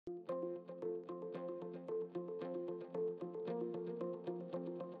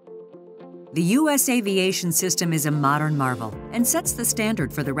The U.S. aviation system is a modern marvel and sets the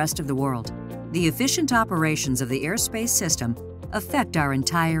standard for the rest of the world. The efficient operations of the airspace system affect our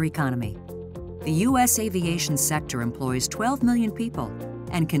entire economy. The U.S. aviation sector employs 12 million people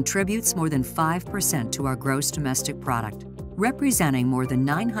and contributes more than 5% to our gross domestic product, representing more than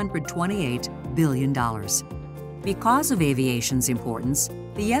 $928 billion. Because of aviation's importance,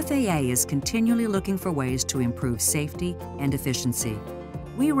 the FAA is continually looking for ways to improve safety and efficiency.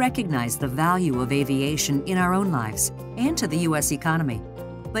 We recognize the value of aviation in our own lives and to the U.S. economy,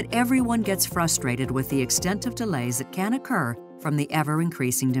 but everyone gets frustrated with the extent of delays that can occur from the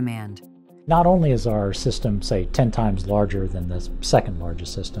ever-increasing demand. Not only is our system, say, 10 times larger than the second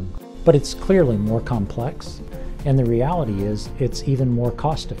largest system, but it's clearly more complex, and the reality is it's even more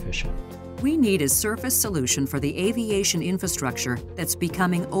cost efficient. We need a surface solution for the aviation infrastructure that's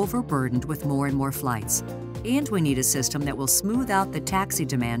becoming overburdened with more and more flights. And we need a system that will smooth out the taxi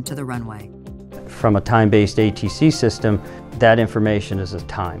demand to the runway. From a time-based ATC system, that information is a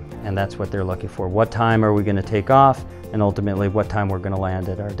time, and that's what they're looking for. What time are we going to take off, and ultimately what time we're going to land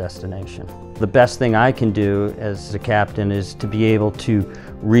at our destination. The best thing I can do as a captain is to be able to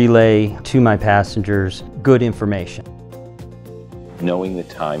relay to my passengers good information. Knowing the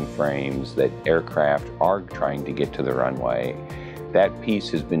time frames that aircraft are trying to get to the runway, that piece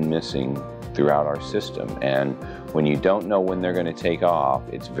has been missing throughout our system. And when you don't know when they're going to take off,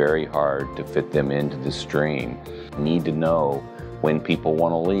 it's very hard to fit them into the stream. You need to know when people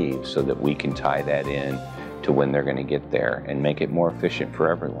want to leave so that we can tie that in to when they're going to get there and make it more efficient for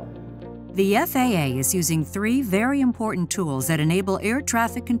everyone. The FAA is using 3 very important tools that enable air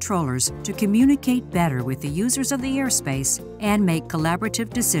traffic controllers to communicate better with the users of the airspace and make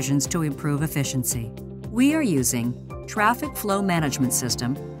collaborative decisions to improve efficiency. We are using Traffic Flow Management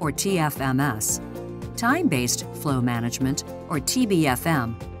System, or TFMS, Time-Based Flow Management, or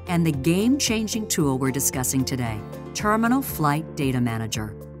TBFM, and the game-changing tool we're discussing today, Terminal Flight Data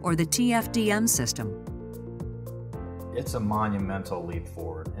Manager, or the TFDM system. It's a monumental leap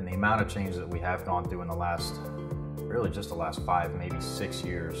forward, and the amount of change that we have gone through in the last, really just the last 5, maybe 6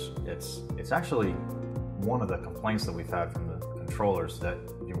 years, it's actually one of the complaints that we've had from the controllers that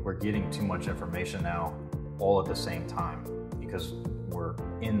we're getting too much information now all at the same time, because we're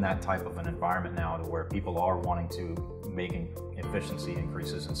in that type of an environment now to where people are wanting to make efficiency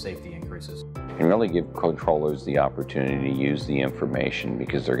increases and safety increases. And really give controllers the opportunity to use the information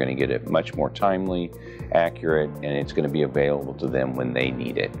because they're going to get it much more timely, accurate, and it's going to be available to them when they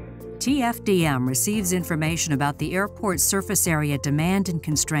need it. TFDM receives information about the airport's surface area demand and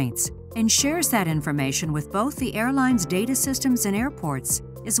constraints and shares that information with both the airline's data systems and airports,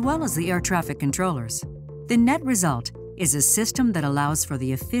 as well as the air traffic controllers. The net result is a system that allows for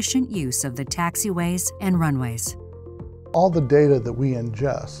the efficient use of the taxiways and runways. All the data that we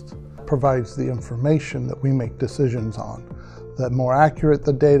ingest provides the information that we make decisions on. The more accurate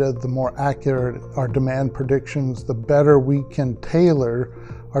the data, the more accurate our demand predictions, the better we can tailor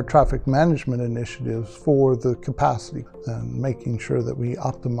our traffic management initiatives for the capacity and making sure that we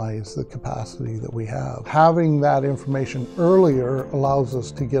optimize the capacity that we have. Having that information earlier allows us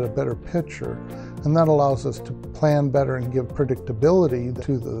to get a better picture, and that allows us to plan better and give predictability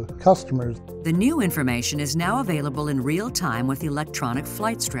to the customers. The new information is now available in real time with electronic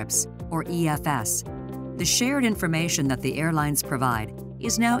flight strips, or EFS. The shared information that the airlines provide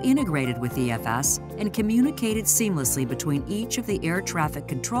is now integrated with EFS and communicated seamlessly between each of the air traffic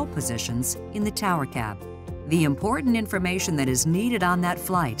control positions in the tower cab. The important information that is needed on that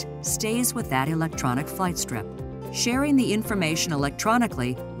flight stays with that electronic flight strip. Sharing the information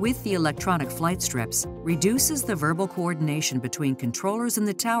electronically with the electronic flight strips reduces the verbal coordination between controllers in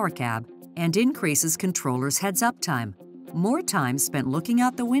the tower cab and increases controllers' heads-up time. More time spent looking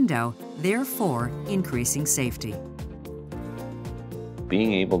out the window, therefore increasing safety.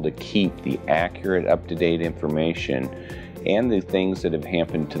 Being able to keep the accurate, up-to-date information and the things that have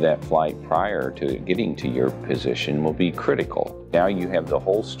happened to that flight prior to getting to your position will be critical. Now you have the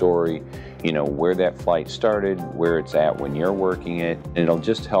whole story, you know, where that flight started, where it's at when you're working it, and it'll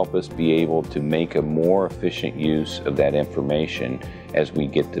just help us be able to make a more efficient use of that information as we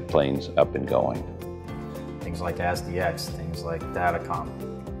get the planes up and going. Things like ASDX, things like Datacom,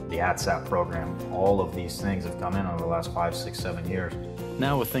 the ATSAP program, all of these things have come in over the last 5, 6, 7 years.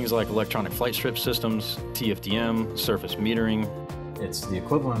 Now with things like electronic flight strip systems, TFDM, surface metering. It's the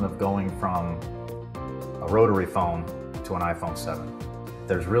equivalent of going from a rotary phone to an iPhone 7.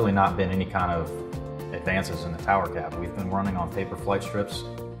 There's really not been any kind of advances in the tower cab. We've been running on paper flight strips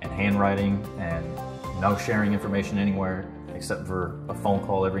and handwriting and no sharing information anywhere except for a phone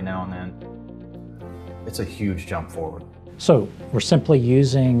call every now and then. It's a huge jump forward. So we're simply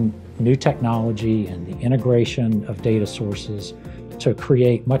using new technology and the integration of data sources to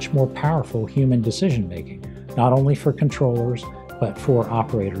create much more powerful human decision making, not only for controllers, but for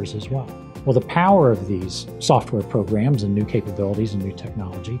operators as well. Well, the power of these software programs and new capabilities and new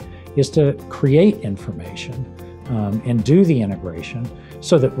technology is to create information and do the integration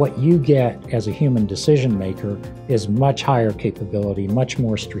so that what you get as a human decision maker is much higher capability, much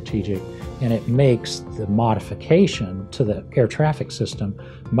more strategic, and it makes the modification to the air traffic system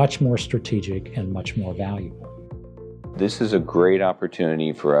much more strategic and much more valuable. This is a great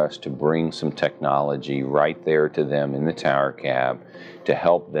opportunity for us to bring some technology right there to them in the tower cab to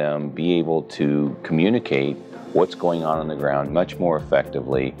help them be able to communicate what's going on the ground much more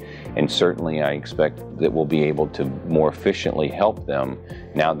effectively, and certainly I expect that we'll be able to more efficiently help them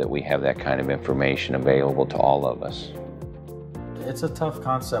now that we have that kind of information available to all of us. It's a tough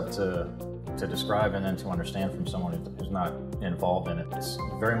concept to describe and then to understand from someone who's not involved in it. It's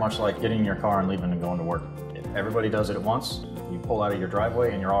very much like getting in your car and leaving and going to work. If everybody does it at once, you pull out of your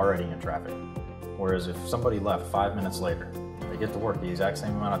driveway and you're already in traffic. Whereas if somebody left 5 minutes later, they get to work the exact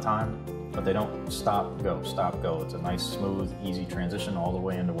same amount of time, but they don't stop, go, stop, go. It's a nice, smooth, easy transition all the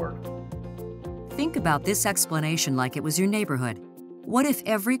way into work. Think about this explanation like it was your neighborhood. What if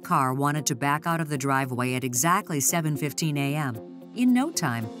every car wanted to back out of the driveway at exactly 7:15 a.m.? In no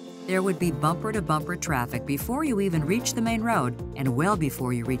time, there would be bumper-to-bumper traffic before you even reach the main road and well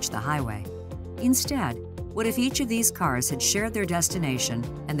before you reach the highway. Instead, what if each of these cars had shared their destination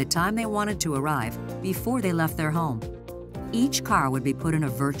and the time they wanted to arrive before they left their home? Each car would be put in a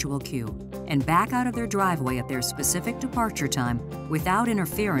virtual queue and back out of their driveway at their specific departure time without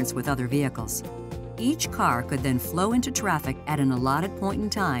interference with other vehicles. Each car could then flow into traffic at an allotted point in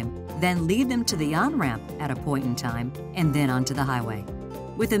time, then lead them to the on-ramp at a point in time, and then onto the highway.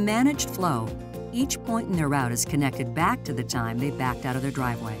 With a managed flow, each point in their route is connected back to the time they backed out of their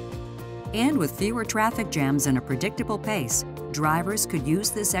driveway. And with fewer traffic jams and a predictable pace, drivers could use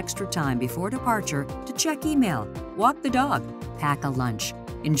this extra time before departure to check email, walk the dog, pack a lunch,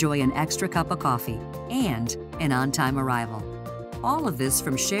 enjoy an extra cup of coffee, and an on-time arrival. All of this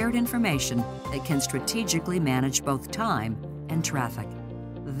from shared information that can strategically manage both time and traffic.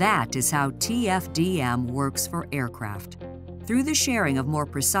 That is how TFDM works for aircraft. Through the sharing of more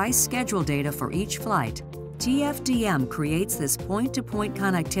precise schedule data for each flight, TFDM creates this point-to-point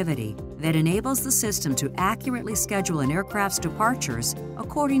connectivity that enables the system to accurately schedule an aircraft's departures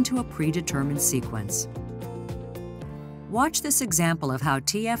according to a predetermined sequence. Watch this example of how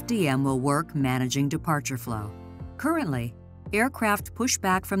TFDM will work managing departure flow. Currently, aircraft push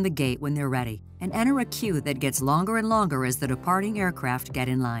back from the gate when they're ready and enter a queue that gets longer and longer as the departing aircraft get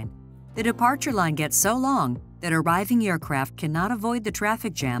in line. The departure line gets so long that arriving aircraft cannot avoid the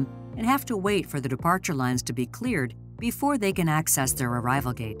traffic jam and have to wait for the departure lines to be cleared before they can access their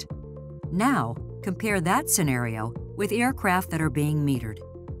arrival gate. Now, compare that scenario with aircraft that are being metered.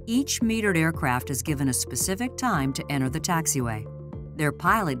 Each metered aircraft is given a specific time to enter the taxiway. Their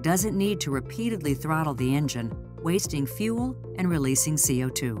pilot doesn't need to repeatedly throttle the engine, wasting fuel and releasing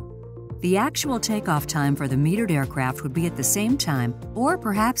CO2. The actual takeoff time for the metered aircraft would be at the same time, or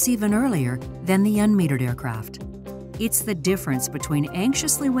perhaps even earlier, than the unmetered aircraft. It's the difference between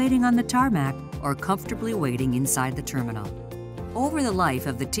anxiously waiting on the tarmac or comfortably waiting inside the terminal. Over the life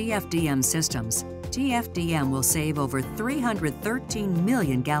of the TFDM systems, TFDM will save over 313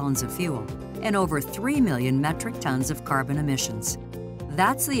 million gallons of fuel and over 3 million metric tons of carbon emissions.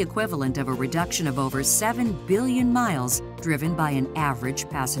 That's the equivalent of a reduction of over 7 billion miles driven by an average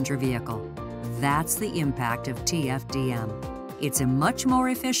passenger vehicle. That's the impact of TFDM. It's a much more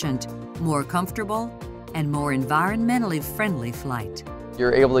efficient, more comfortable, and more environmentally friendly flight.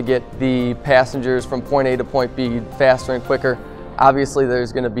 You're able to get the passengers from point A to point B faster and quicker. Obviously,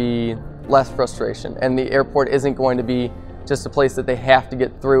 there's going to be less frustration, and the airport isn't going to be just a place that they have to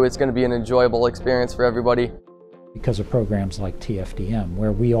get through. It's going to be an enjoyable experience for everybody. Because of programs like TFDM,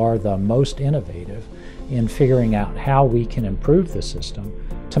 where we are the most innovative in figuring out how we can improve the system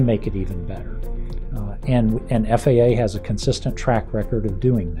to make it even better. And FAA has a consistent track record of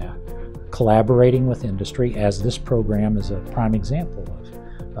doing that, collaborating with industry, as this program is a prime example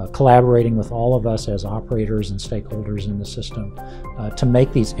of, collaborating with all of us as operators and stakeholders in the system to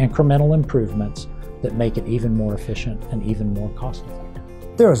make these incremental improvements that make it even more efficient and even more cost-effective.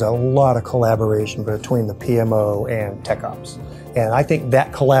 There is a lot of collaboration between the PMO and TechOps. And I think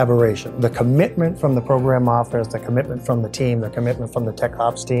that collaboration, the commitment from the program office, the commitment from the team, the commitment from the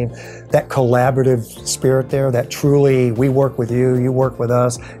TechOps team, that collaborative spirit there, that truly we work with you, you work with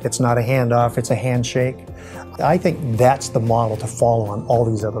us, it's not a handoff, it's a handshake. I think that's the model to follow on all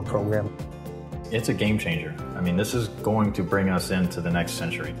these other programs. it's a game changer. I mean, this is going to bring us into the next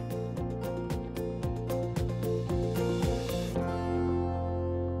century.